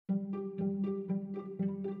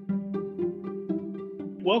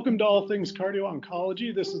Welcome to All Things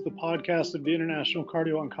Cardio-Oncology. This is the podcast of the International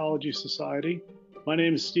Cardio-Oncology Society. My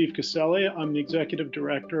name is Steve Caselli. I'm the Executive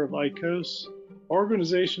Director of ICOS. Our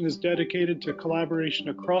organization is dedicated to collaboration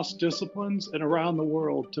across disciplines and around the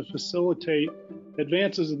world to facilitate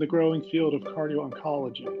advances in the growing field of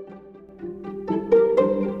cardio-oncology.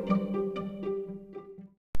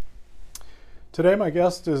 Today my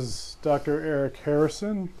guest is Dr. Eric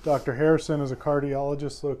Harrison. Dr. Harrison is a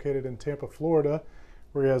cardiologist located in Tampa, Florida,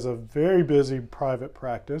 where he has a very busy private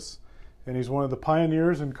practice, and he's one of the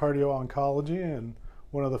pioneers in cardio-oncology and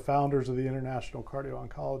one of the founders of the International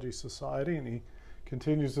Cardio-Oncology Society, and he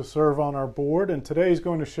continues to serve on our board. And today he's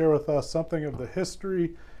going to share with us something of the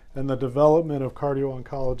history and the development of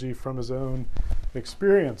cardio-oncology from his own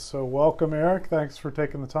experience. So welcome, Eric. Thanks for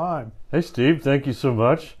taking the time. Hey, Steve. Thank you so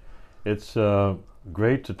much. It's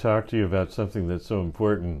great to talk to you about something that's so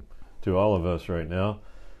important to all of us right now.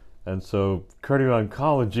 And so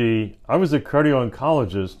cardio-oncology, I was a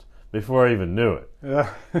cardio-oncologist before I even knew it,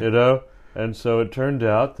 Yeah. And so it turned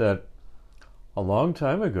out that a long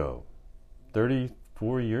time ago,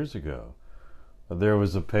 34 years ago, there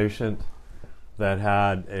was a patient that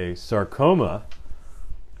had a sarcoma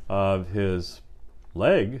of his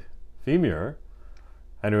leg, femur,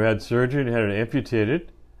 and who had surgery and had it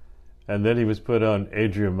amputated, and then he was put on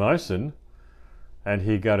adriamycin, and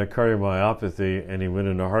he got a cardiomyopathy, and he went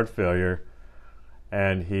into heart failure,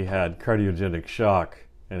 and he had cardiogenic shock,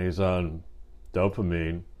 and he's on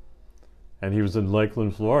dopamine, and he was in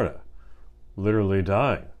Lakeland, Florida, literally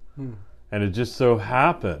dying. And it just so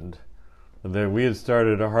happened that we had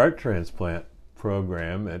started a heart transplant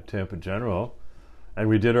program at Tampa General, and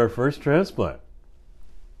we did our first transplant.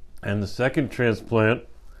 And the second transplant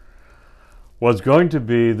was going to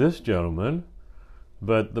be this gentleman,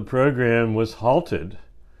 but the program was halted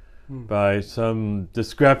by some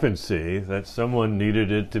discrepancy that someone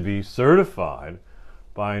needed it to be certified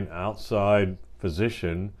by an outside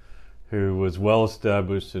physician who was well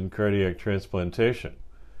established in cardiac transplantation.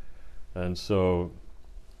 And so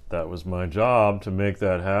that was my job to make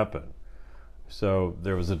that happen. So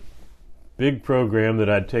there was a big program that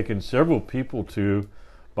I'd taken several people to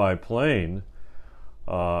by plane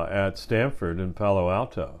at Stanford in Palo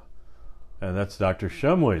Alto. And that's Dr.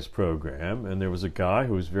 Shumway's program. And there was a guy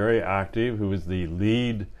who was very active, who was the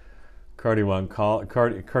lead cardiologist,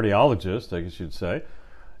 I guess you'd say.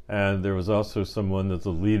 And there was also someone that's the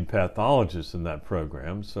lead pathologist in that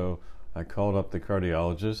program. So I called up the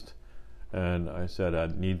cardiologist and I said, I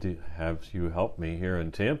need to have you help me here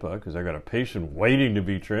in Tampa because I got a patient waiting to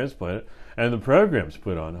be transplanted and the program's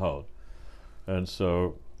put on hold. And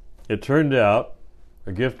so it turned out,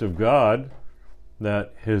 a gift of God,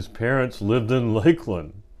 that his parents lived in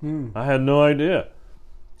Lakeland. I had no idea.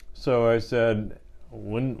 So I said,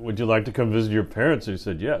 when would you like to come visit your parents? And he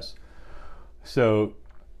said, yes. So,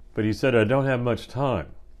 but he said, I don't have much time.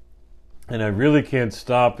 And I really can't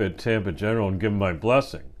stop at Tampa General and give him my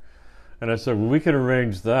blessing. And I said, well, we can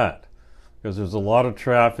arrange that because there's a lot of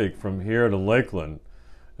traffic from here to Lakeland.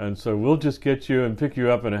 And so we'll just get you and pick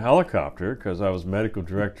you up in a helicopter because I was medical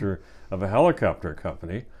director of a helicopter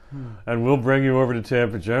company. And we'll bring you over to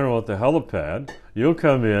Tampa General at the helipad. You'll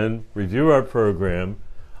come in, review our program.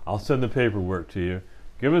 I'll send the paperwork to you.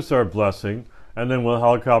 Give us our blessing. And then we'll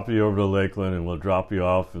helicopter you over to Lakeland and we'll drop you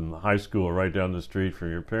off in the high school right down the street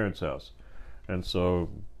from your parents' house. And so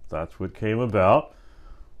that's what came about.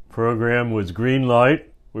 Program was green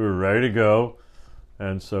light. We were ready to go.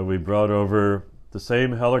 And so we brought over the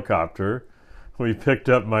same helicopter. We picked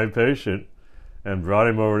up my patient and brought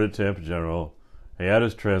him over to Tampa General. He had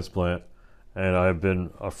his transplant, and I've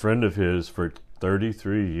been a friend of his for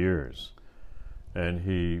 33 years. And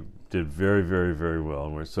he did very, very, very well.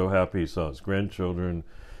 And we're so happy he saw his grandchildren.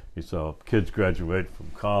 He saw kids graduate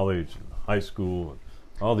from college and high school. And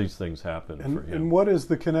all these things happen for him. And what is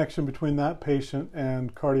the connection between that patient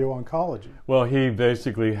and cardio-oncology? Well, he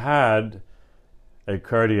basically had a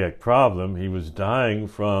cardiac problem. He was dying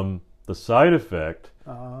from the side effect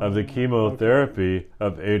of the chemotherapy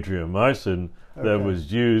of adriamycin that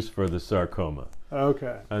was used for the sarcoma.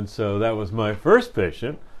 Okay. And so that was my first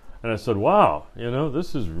patient. And I said, wow,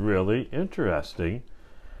 this is really interesting.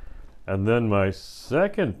 And then my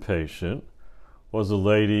second patient was a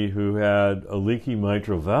lady who had a leaky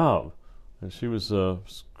mitral valve. And she was a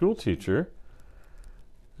school teacher.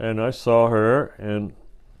 And I saw her, and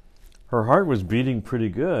her heart was beating pretty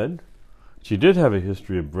good. She did have a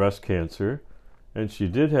history of breast cancer, and she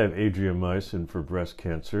did have adriamycin for breast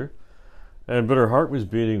cancer. But her heart was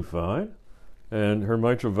beating fine, and her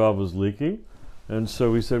mitral valve was leaking. And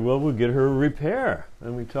so we said, well, we'll get her a repair.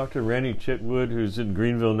 And we talked to Randy Chitwood, who's in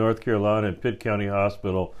Greenville, North Carolina at Pitt County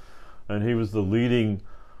Hospital. And he was the leading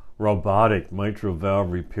robotic mitral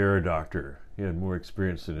valve repair doctor. He had more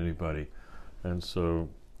experience than anybody. And so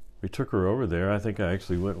we took her over there. I think I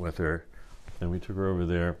actually went with her. And we took her over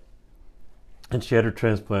there. And she had her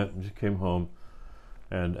transplant and she came home.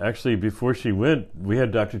 And actually, before she went, we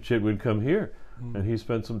had Dr. Chitwood come here. And he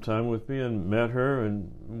spent some time with me and met her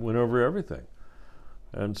and went over everything.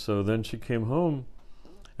 And so then she came home,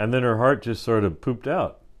 and then her heart just sort of pooped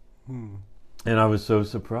out. And I was so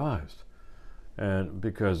surprised. And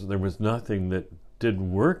because there was nothing that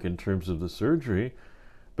didn't work in terms of the surgery,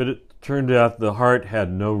 but it turned out the heart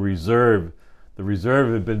had no reserve. The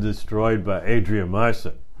reserve had been destroyed by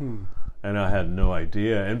adriamycin. And I had no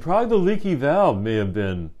idea. And probably the leaky valve may have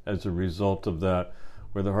been as a result of that,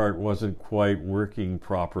 where the heart wasn't quite working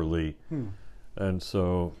properly. And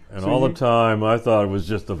so all the time I thought it was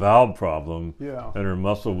just a valve problem, and her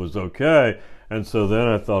muscle was okay. And so then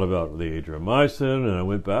I thought about the adriamycin, and I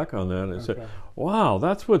went back on that and said, wow,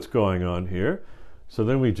 that's what's going on here. So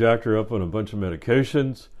then we jacked her up on a bunch of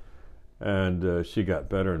medications, and she got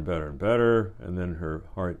better and better and better, and then her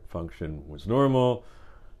heart function was normal.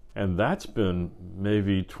 And that's been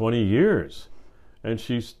maybe 20 years. And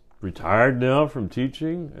she's retired now from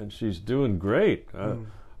teaching, and she's doing great. I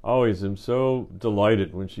always am so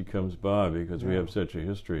delighted when she comes by because we have such a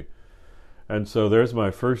history. And so there's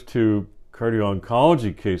my first two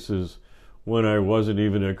cardio-oncology cases when I wasn't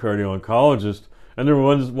even a cardio-oncologist, and there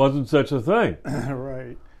wasn't such a thing.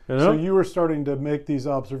 Right. You know? So you were starting to make these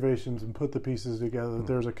observations and put the pieces together that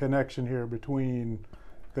there's a connection here between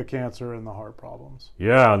the cancer and the heart problems.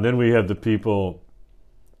 Yeah, and then we had the people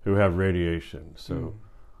who have radiation. So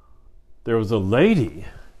there was a lady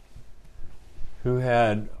who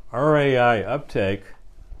had RAI uptake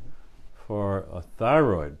for a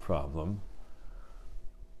thyroid problem,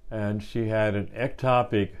 and she had an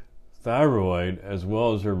ectopic thyroid as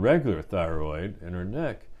well as her regular thyroid in her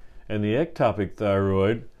neck. And the ectopic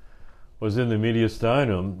thyroid was in the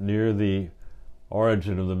mediastinum near the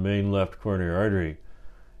origin of the main left coronary artery.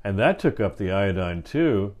 And that took up the iodine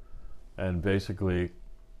too, and basically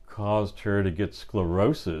caused her to get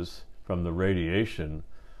sclerosis from the radiation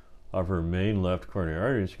of her main left coronary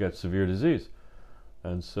artery, and she got severe disease.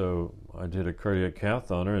 And so I did a cardiac cath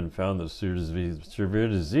on her and found the severe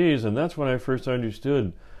disease, and that's when I first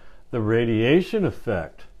understood the radiation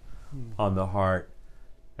effect on the heart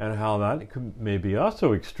and how that could maybe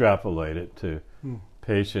also extrapolate it to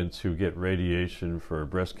patients who get radiation for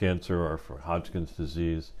breast cancer or for Hodgkin's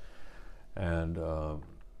disease. And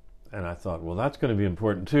I thought, well, that's going to be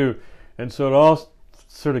important too. And so it all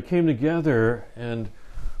sort of came together, and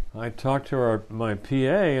I talked to my PA,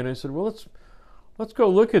 and I said, well, let's go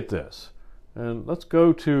look at this. And let's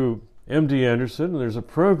go to MD Anderson. There's a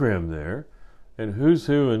program there, and who's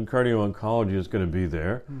who in cardio-oncology is going to be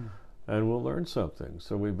there, and we'll learn something.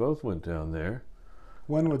 So we both went down there.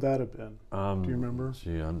 When would that have been? Do you remember?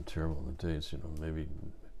 Gee, I'm terrible with dates, maybe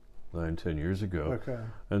 9-10 years ago. Okay.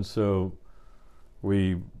 And so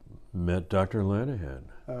we met Dr. Lanahan.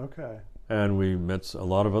 Okay. And we met a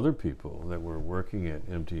lot of other people that were working at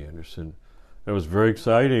MD Anderson. It was very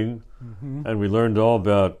exciting, and we learned all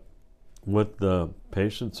about what the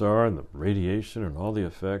patients are and the radiation and all the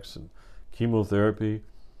effects and chemotherapy.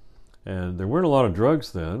 And there weren't a lot of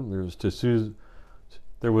drugs then. There was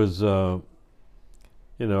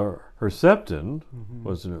Herceptin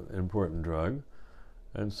was an important drug.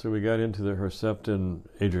 And so we got into the Herceptin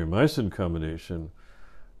adriamycin combination,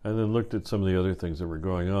 and then looked at some of the other things that were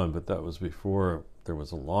going on, but that was before there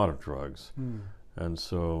was a lot of drugs. And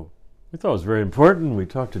so we thought it was very important. We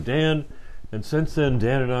talked to Dan, and since then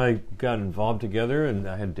Dan and I got involved together, and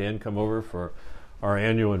I had Dan come over for our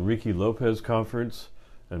annual Enrique Lopez conference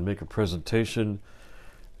and make a presentation.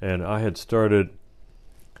 And I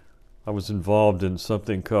was involved in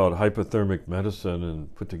something called hypothermic medicine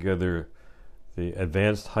and put together the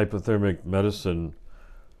advanced hypothermic medicine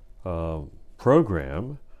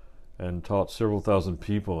program, and taught several thousand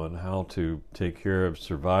people on how to take care of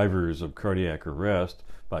survivors of cardiac arrest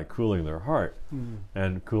by cooling their heart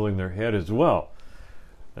and cooling their head as well.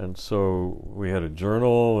 And so we had a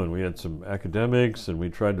journal, and we had some academics, and we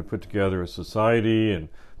tried to put together a society, and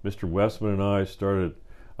Mr. Westman and I started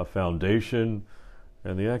a foundation,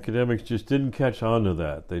 and the academics just didn't catch on to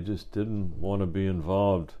that. They just didn't want to be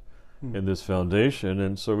involved in this foundation.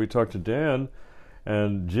 And so we talked to Dan,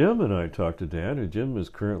 and Jim and I talked to Dan, and Jim is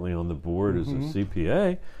currently on the board as a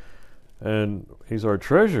CPA, and he's our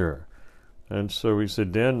treasurer. And so we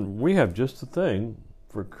said, Dan, we have just the thing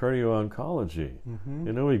for cardio-oncology. Mm-hmm.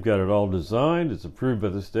 You know, we've got it all designed. It's approved by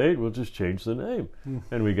the state. We'll just change the name.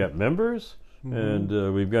 Mm-hmm. And we got members, Mm-hmm.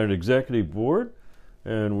 and we've got an executive board,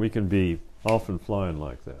 and we can be off and flying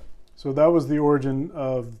like that. So that was the origin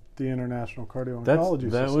of the International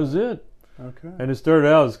Cardio-Oncology That Society. was it. Okay. And it started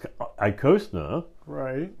out as ICOSNA,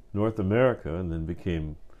 Right. North America, and then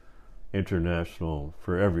became international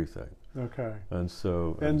for everything. Okay. And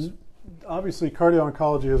so, And obviously,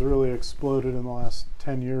 cardio-oncology has really exploded in the last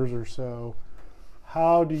 10 years or so.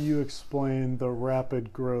 How do you explain the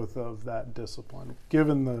rapid growth of that discipline,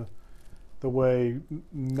 given the way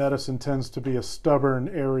medicine tends to be a stubborn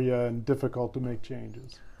area and difficult to make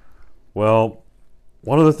changes? well,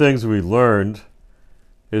 one of the things we learned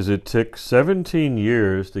is it took 17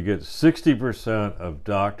 years to get 60% of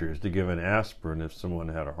doctors to give an aspirin if someone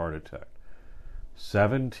had a heart attack.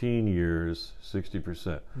 17 years,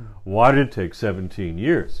 60%. Why did it take 17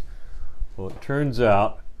 years? Well, it turns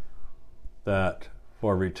out that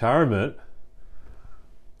for retirement,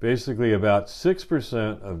 basically about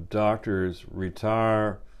 6% of doctors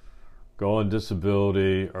retire, go on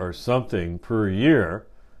disability or something per year.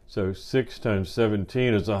 So 6 times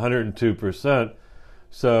 17 is 102%.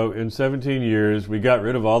 So in 17 years, we got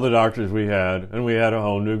rid of all the doctors we had, and we had a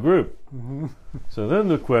whole new group. Mm-hmm. So then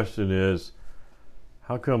the question is,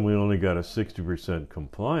 how come we only got a 60%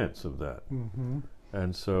 compliance of that? Mm-hmm.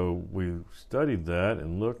 And so we studied that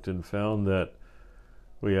and looked and found that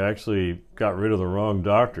we actually got rid of the wrong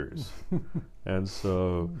doctors. And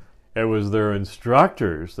so it was their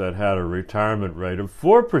instructors that had a retirement rate of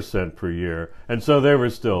 4% per year, and so they were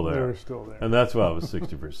still there. They were still there. And that's why it was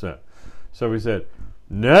 60%. So we said,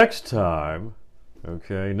 next time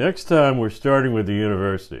we're starting with the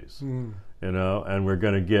universities, Mm. you know, and we're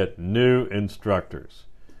going to get new instructors.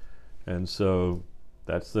 And so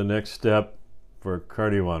that's the next step for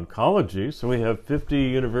cardio-oncology. So we have 50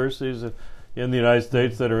 universities in the United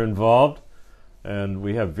States that are involved, and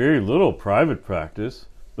we have very little private practice,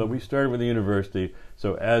 but we started with the university.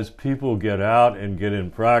 So as people get out and get in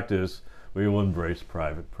practice, we will embrace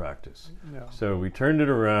private practice. Yeah. So we turned it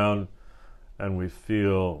around, and we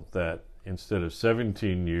feel that instead of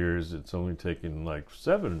 17 years, it's only taking like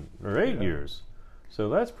 7 or 8 Yeah. years. So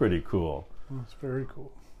that's pretty cool. That's very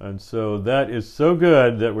cool. And so that is so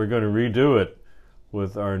good that we're going to redo it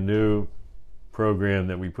with our new program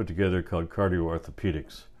that we put together called Cardio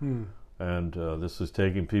Orthopedics. Mm. And this is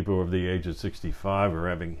taking people over the age of 65 or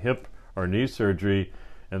having hip or knee surgery,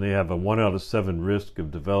 and they have a 1 out of 7 risk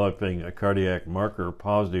of developing a cardiac marker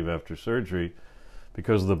positive after surgery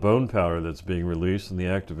because of the bone powder that's being released and the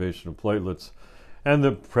activation of platelets and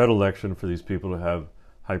the predilection for these people to have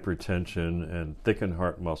hypertension and thickened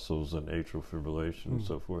heart muscles and atrial fibrillation and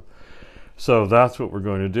so forth. So that's what we're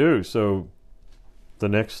going to do. So the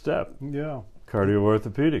next step, Yeah. cardio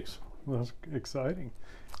orthopedics. Well, that's exciting.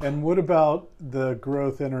 And what about the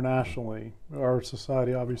growth internationally? Our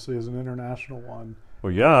society obviously is an international one.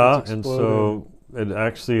 Well, yeah, It's and exploded. so and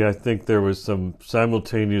actually I think there was some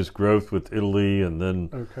simultaneous growth with Italy, and then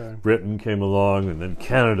Okay. Britain came along, and then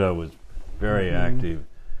Canada was very active.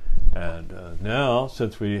 And now,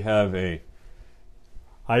 since we have a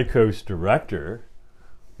ICOS director,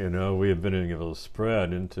 you know, we have been able to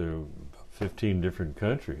spread into 15 different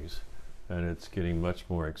countries, and it's getting much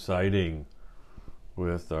more exciting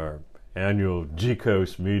with our annual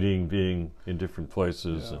GCOS meeting being in different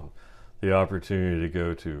places, Yeah. and the opportunity to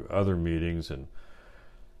go to other meetings and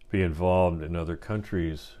be involved in other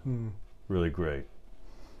countries. Mm. Really great.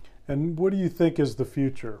 And what do you think is the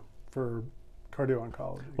future for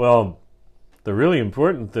cardio-oncology? Well, the really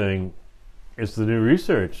important thing is the new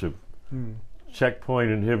research of Mm. checkpoint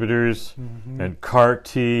inhibitors Mhm. and CAR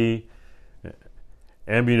T,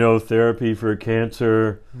 immunotherapy for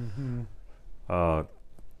cancer, Mhm.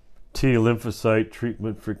 T lymphocyte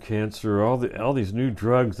treatment for cancer, all these new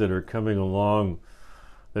drugs that are coming along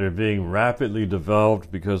that are being rapidly developed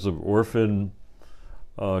because of orphan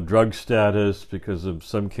drug status, because of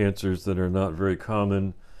some cancers that are not very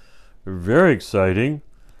common. They're very exciting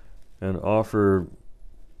and offer,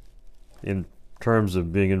 in terms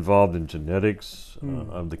of being involved in genetics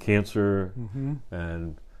of the cancer Mhm.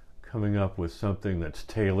 and coming up with something that's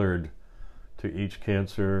tailored to each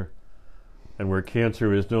cancer, and where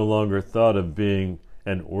cancer is no longer thought of being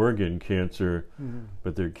an organ cancer, Mhm.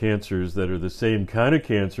 but they're cancers that are the same kind of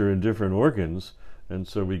cancer in different organs, and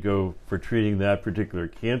so we go for treating that particular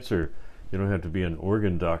cancer. You don't have to be an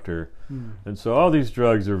organ doctor. Mm. And so all these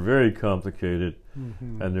drugs are very complicated,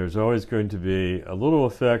 Mhm. and there's always going to be a little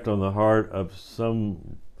effect on the heart of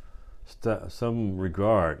some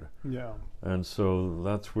regard. Yeah. And so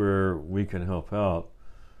that's where we can help out,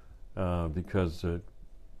 because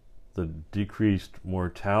the decreased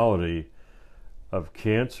mortality of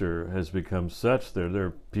cancer has become such that there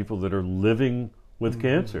are people that are living with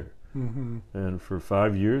cancer. And for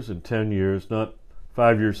 5 years and 10 years, not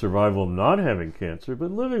 5-year survival of not having cancer,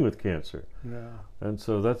 but living with cancer. And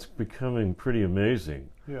so that's becoming pretty amazing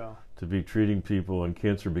to be treating people and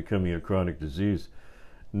cancer becoming a chronic disease.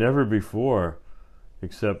 Never before,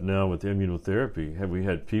 except now with immunotherapy, have we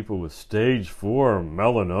had people with stage 4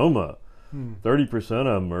 melanoma. 30%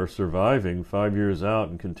 of them are surviving 5 years out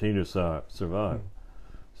and continue to survive.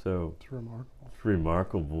 So It's remarkable. it's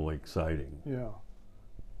remarkably exciting. Yeah.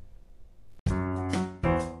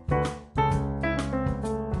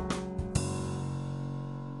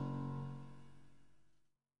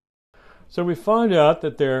 So we find out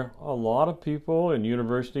that there are a lot of people in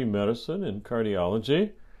university medicine and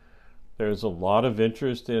cardiology. There's a lot of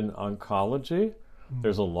interest in oncology.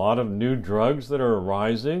 There's a lot of new drugs that are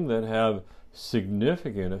arising that have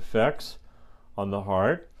significant effects on the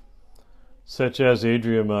heart, such as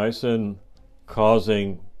adriamycin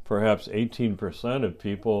causing perhaps 18% of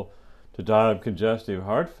people to die of congestive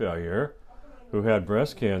heart failure who had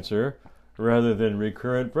breast cancer rather than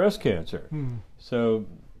recurrent breast cancer. So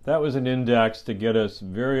that was an index to get us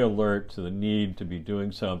very alert to the need to be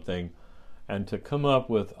doing something and to come up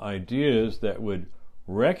with ideas that would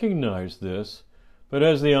recognize this. But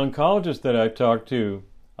as the oncologist that I talked to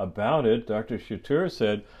about it, Dr. Chatur,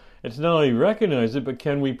 said, it's not only recognize it, but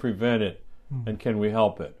can we prevent it and can we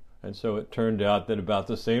help it? And so it turned out that about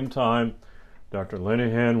the same time, Dr.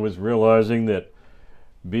 Linehan was realizing that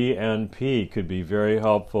BNP could be very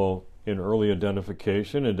helpful in early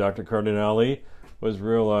identification, and Dr. Cardinale was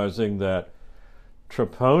realizing that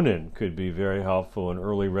troponin could be very helpful in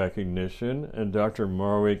early recognition, and Dr.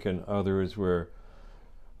 Marwick and others were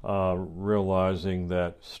realizing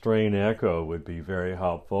that strain echo would be very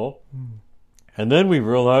helpful. And then we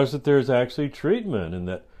realized that there's actually treatment, and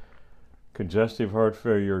that congestive heart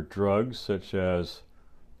failure drugs such as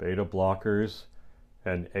beta blockers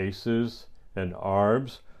and ACEs and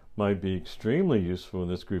ARBs might be extremely useful in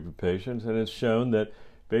this group of patients. And it's shown that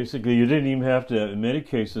basically you didn't even have to, in many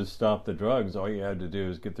cases, stop the drugs. All you had to do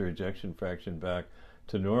is get their ejection fraction back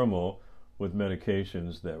to normal with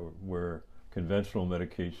medications that were conventional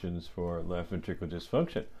medications for left ventricular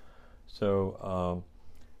dysfunction. So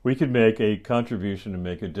we could make a contribution and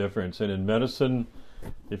make a difference. And in medicine,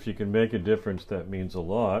 if you can make a difference, that means a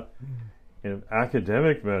lot. In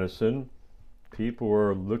academic medicine, people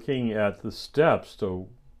are looking at the steps to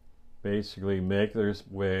basically make their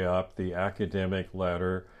way up the academic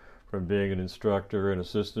ladder from being an instructor, an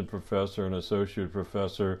assistant professor, an associate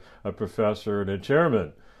professor, a professor, and a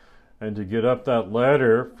chairman. And to get up that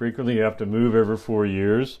ladder, frequently you have to move every 4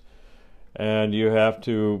 years, and you have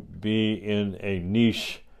to be in a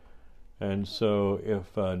niche. And so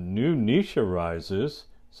if a new niche arises,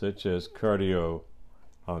 such as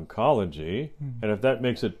cardio-oncology, and if that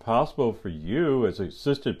makes it possible for you as an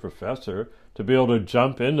assistant professor to be able to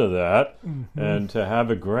jump into that and to have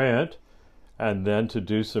a grant and then to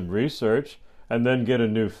do some research and then get a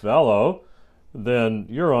new fellow, then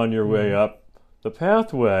you're on your way up the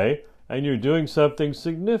pathway and you're doing something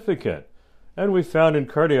significant. And we found in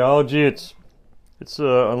cardiology, it's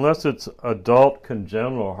unless it's adult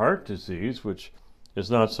congenital heart disease, which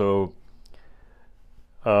is not so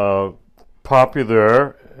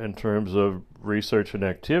popular in terms of research and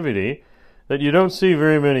activity, that you don't see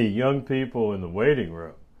very many young people in the waiting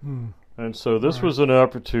room. And so this was an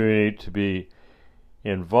opportunity to be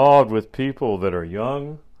involved with people that are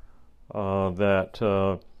young,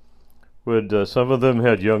 that some of them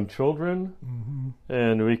had young children,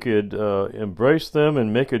 and we could embrace them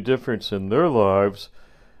and make a difference in their lives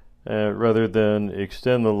rather than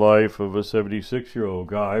extend the life of a 76-year-old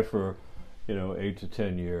guy for 8 to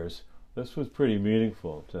 10 years. This was pretty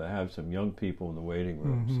meaningful to have some young people in the waiting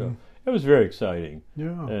room. So it was very exciting.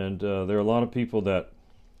 And there are a lot of people that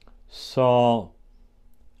saw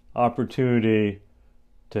opportunity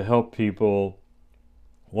to help people.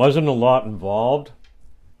 Wasn't a lot involved,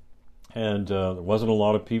 and there wasn't a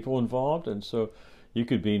lot of people involved, and so you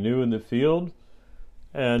could be new in the field,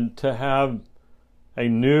 and to have a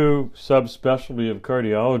new subspecialty of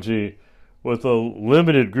cardiology with a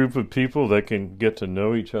limited group of people that can get to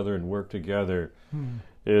know each other and work together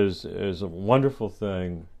is a wonderful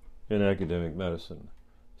thing in academic medicine.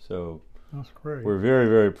 So that's great. We're very,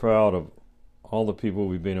 very proud of all the people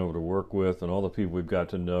we've been able to work with and all the people we've got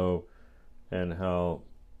to know, and how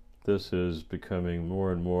this is becoming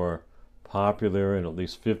more and more popular in at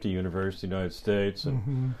least 50 universities in the United States,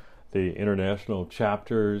 and the international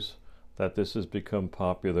chapters that this has become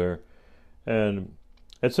popular. And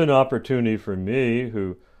it's an opportunity for me,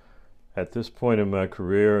 who at this point in my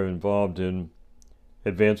career, involved in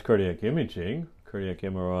advanced cardiac imaging, cardiac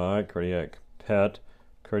MRI, cardiac PET,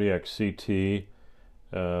 cardiac CT,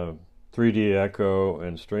 3D echo,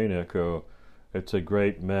 and strain echo. It's a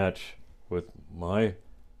great match with my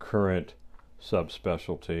current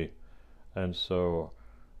subspecialty, and so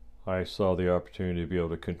I saw the opportunity to be able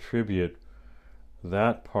to contribute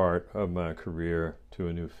that part of my career to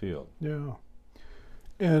a new field. Yeah.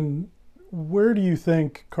 And where do you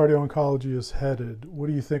think cardio-oncology is headed? What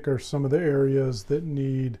do you think are some of the areas that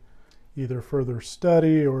need either further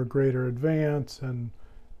study or greater advance, and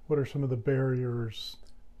what are some of the barriers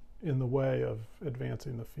in the way of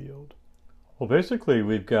advancing the field? Well, basically,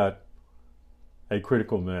 we've got a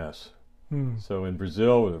critical mass. So in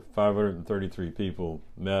Brazil, 533 people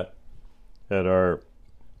met at our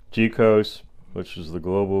GCOS, which is the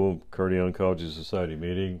Global Cardio-Oncology Society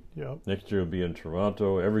meeting. Yep. Next year will be in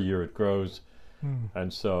Toronto. Every year it grows.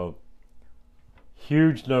 And so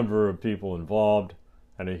huge number of people involved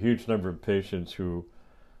and a huge number of patients who,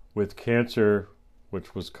 with cancer,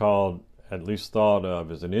 which was called, at least thought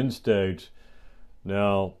of as an end stage,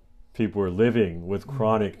 now people are living with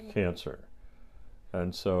chronic cancer.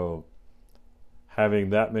 And so having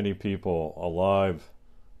that many people alive,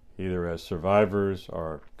 either as survivors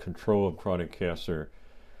or control of chronic cancer,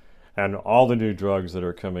 and all the new drugs that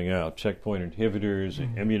are coming out, checkpoint inhibitors,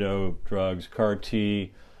 immuno drugs, CAR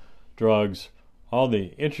T drugs, all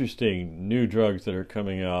the interesting new drugs that are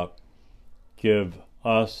coming out give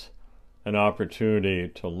us an opportunity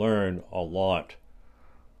to learn a lot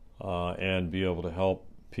and be able to help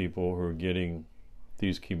people who are getting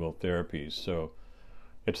these chemotherapies. So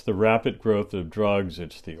it's the rapid growth of drugs,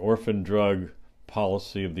 it's the orphan drug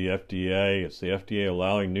policy of the FDA, it's the FDA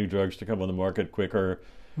allowing new drugs to come on the market quicker,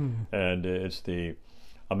 and it's the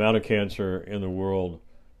amount of cancer in the world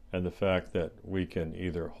and the fact that we can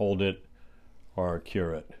either hold it or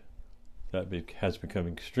cure it. That has become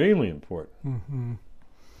extremely important.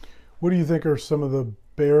 What do you think are some of the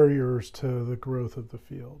barriers to the growth of the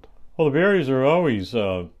field? Well, the barriers are always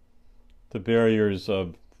the barriers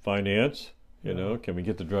of finance. You know, can we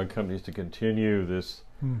get the drug companies to continue this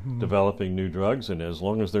developing new drugs? And as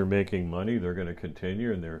long as they're making money, they're going to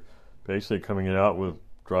continue, and they're basically coming out with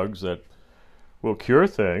drugs that will cure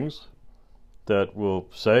things, that will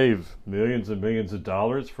save millions and millions of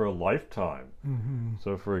dollars for a lifetime.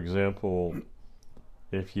 So, for example,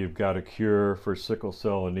 if you've got a cure for sickle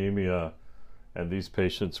cell anemia, and these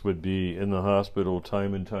patients would be in the hospital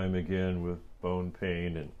time and time again with bone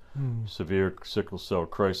pain and severe sickle cell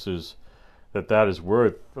crisis, that is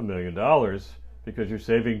worth $1 million because you're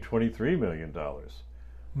saving $23 million.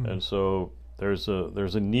 And so there's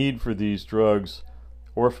a need for these drugs,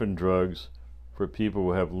 orphan drugs, for people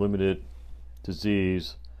who have limited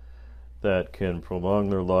disease that can prolong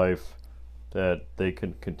their life, that they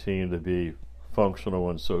can continue to be functional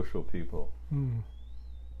and social people.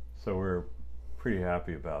 So we're pretty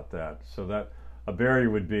happy about that. So that a barrier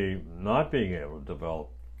would be not being able to develop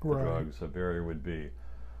the drugs. A barrier would be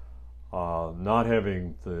not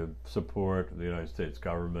having the support of the United States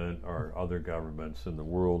government or other governments in the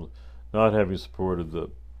world, not having support of the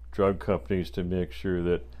drug companies to make sure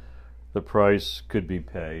that the price could be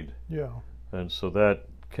paid. And so that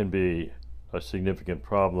can be a significant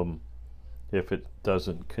problem if it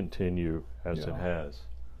doesn't continue as it has.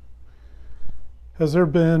 Has there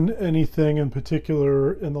been anything in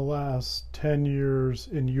particular in the last 10 years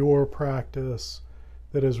in your practice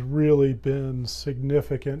that has really been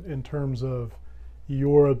significant in terms of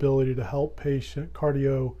your ability to help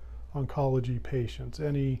cardio-oncology patients?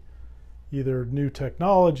 Any either new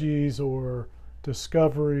technologies or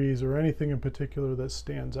discoveries or anything in particular that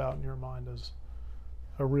stands out in your mind as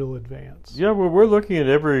a real advance? Yeah, well, we're looking at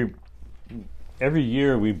every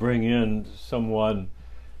year we bring in someone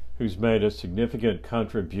who's made a significant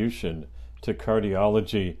contribution to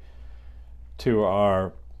cardiology to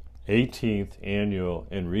our 18th annual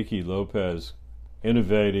Enrique Lopez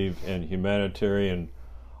Innovative and Humanitarian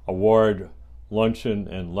Award Luncheon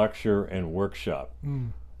and Lecture and Workshop.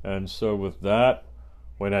 And so with that,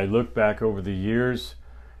 when I look back over the years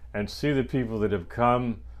and see the people that have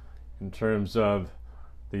come in terms of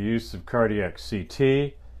the use of cardiac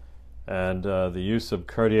CT and the use of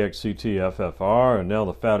cardiac CT FFR and now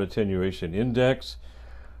the fat attenuation index,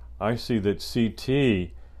 I see that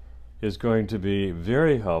CT is going to be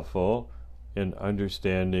very helpful in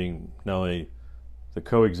understanding not only the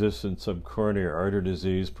coexistence of coronary artery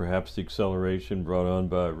disease, perhaps the acceleration brought on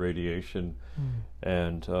by radiation,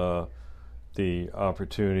 and the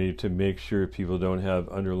opportunity to make sure people don't have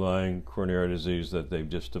underlying coronary artery disease that they've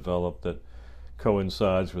just developed that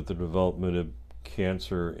coincides with the development of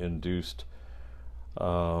cancer-induced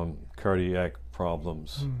cardiac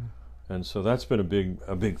problems. And so that's been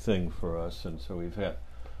a big thing for us. And so we've had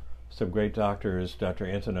some great doctors, Dr.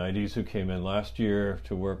 Antonides, who came in last year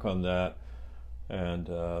to work on that. And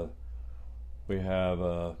we have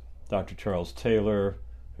Dr. Charles Taylor,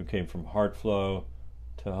 who came from HeartFlow,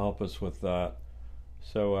 to help us with that.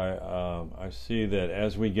 So I see that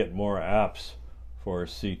as we get more apps for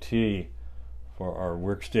CT, for our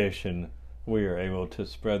workstation, we are able to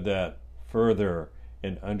spread that further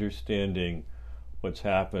in understanding what's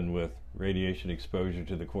happened with radiation exposure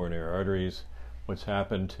to the coronary arteries, what's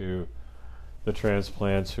happened to the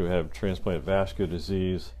transplants who have transplant vascular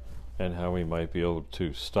disease, and how we might be able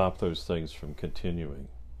to stop those things from continuing.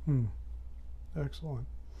 Excellent.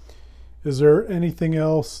 Is there anything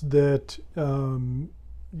else that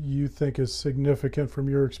you think is significant from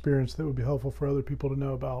your experience that would be helpful for other people to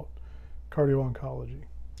know about cardio-oncology?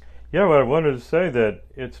 Yeah, well, I wanted to say that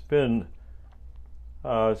it's been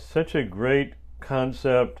such a great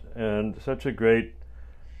concept and such a great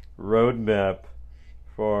roadmap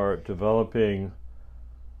for developing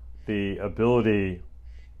the ability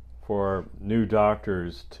for new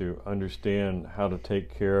doctors to understand how to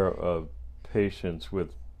take care of patients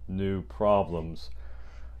with new problems,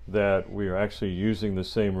 that we are actually using the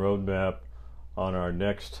same roadmap on our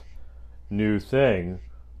next new thing,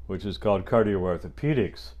 which is called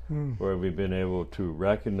cardioorthopedics, where we've been able to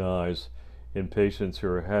recognize in patients who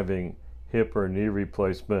are having hip or knee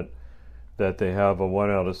replacement that they have a 1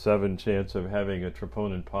 out of 7 chance of having a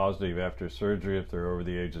troponin positive after surgery if they're over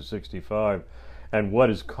the age of 65, and what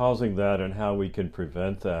is causing that and how we can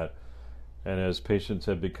prevent that. And as patients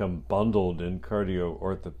have become bundled in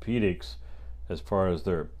cardioorthopedics as far as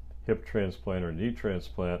their hip transplant or knee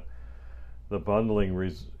transplant, the bundling,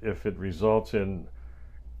 if it results in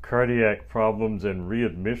cardiac problems and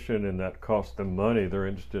readmission and that costs them money, they're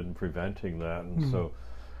interested in preventing that. And so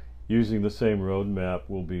using the same roadmap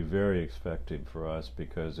will be very effective for us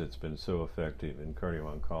because it's been so effective in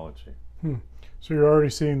cardio-oncology. So you're already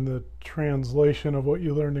seeing the translation of what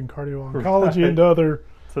you learned in cardio-oncology into other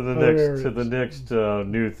areas. To the next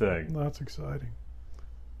new thing. That's exciting.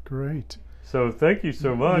 Great. So thank you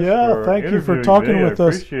so much. Yeah, thank you for talking with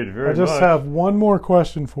us. I appreciate it very much. I just have one more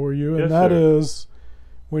question for you, and that is,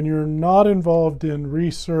 when you're not involved in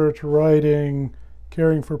research, writing,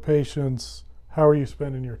 caring for patients, how are you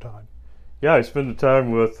spending your time? Yeah, I spend the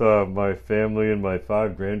time with my family and my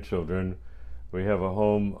 5 grandchildren. We have a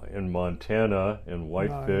home in Montana in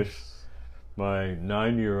Whitefish. Nice. My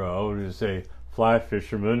 9-year-old is a fly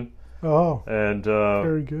fisherman. Oh, and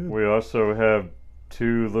very good. We also have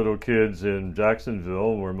 2 little kids in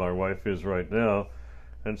Jacksonville, where my wife is right now.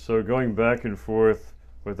 And so going back and forth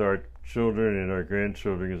with our children and our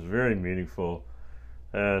grandchildren is very meaningful.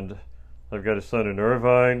 And I've got a son in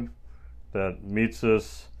Irvine that meets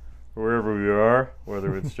us wherever we are,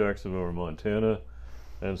 whether it's Jacksonville or Montana.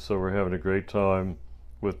 And so we're having a great time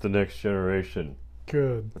with the next generation.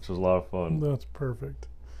 Good. Which is a lot of fun. That's perfect.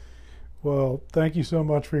 Well, thank you so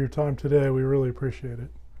much for your time today. We really appreciate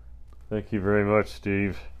it. Thank you very much,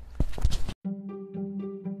 Steve.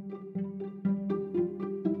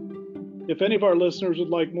 If any of our listeners would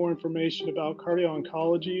like more information about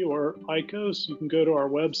cardio-oncology or ICOS, you can go to our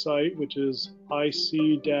website, which is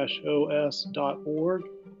ic-os.org,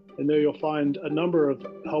 and there you'll find a number of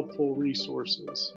helpful resources.